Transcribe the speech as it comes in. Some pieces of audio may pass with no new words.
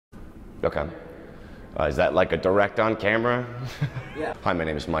Okay. Is that like a direct on camera? Yeah. Hi, my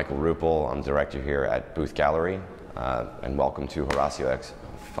name is Michael Ruple. I'm director here at Booth Gallery, and welcome to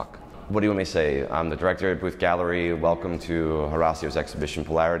What do you want me to say? I'm the director at Booth Gallery. Welcome to Horacio's exhibition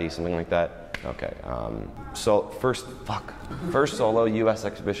Polarities, something like that? Okay. So first solo U.S.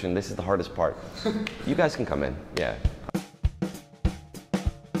 exhibition. This is the hardest part. You guys can come in. Yeah.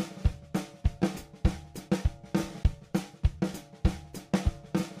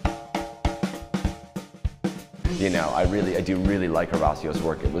 You know, I do really like Horacio's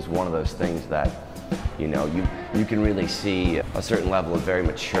work. It was one of those things that, you know, you can really see a certain level of very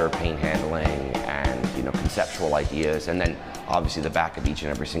mature paint handling and, you know, conceptual ideas. And then obviously the back of each and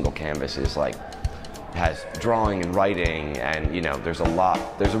every single canvas is like, has drawing and writing, and, you know, there's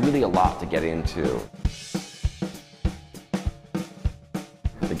really a lot to get into.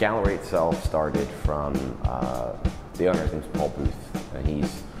 The gallery itself started from, the owner's name's Paul Booth, and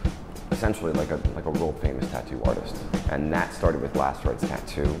he's essentially like a world famous tattoo artist. And that started with Last Rites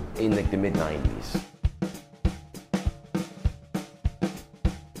Tattoo in like the mid-90s.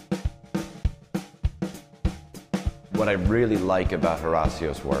 What I really like about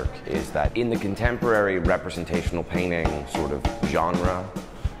Horacio's work is that in the contemporary representational painting sort of genre,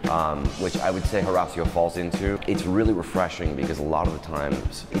 which I would say Horacio falls into, it's really refreshing because a lot of the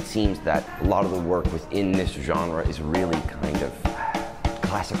times it seems that a lot of the work within this genre is really kind of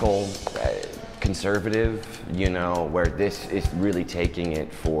classical, conservative, you know, where this is really taking it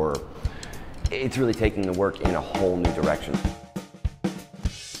it's really taking the work in a whole new direction.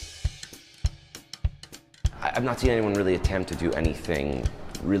 I've not seen anyone really attempt to do anything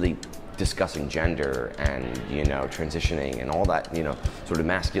really discussing gender and, you know, transitioning and all that, you know, sort of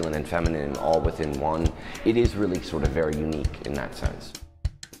masculine and feminine all within one. It is really sort of very unique in that sense.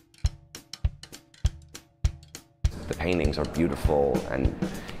 The paintings are beautiful, and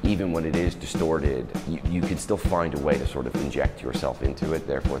even when it is distorted, you can still find a way to sort of inject yourself into it,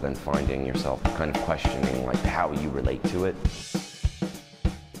 therefore then finding yourself kind of questioning like how you relate to it.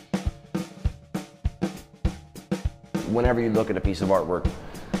 Whenever you look at a piece of artwork,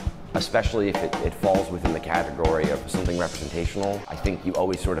 especially if it falls within the category of something representational, I think you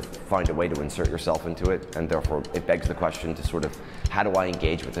always sort of find a way to insert yourself into it, and therefore it begs the question to sort of, how do I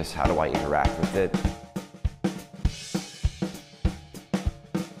engage with this? How do I interact with it?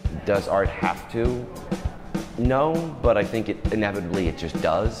 Does art have to? No, but I think inevitably it just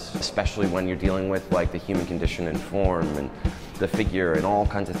does, especially when you're dealing with like the human condition and form and the figure and all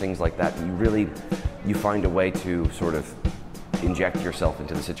kinds of things like that. You find a way to sort of inject yourself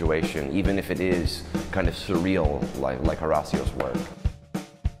into the situation, even if it is kind of surreal like Horacio's work.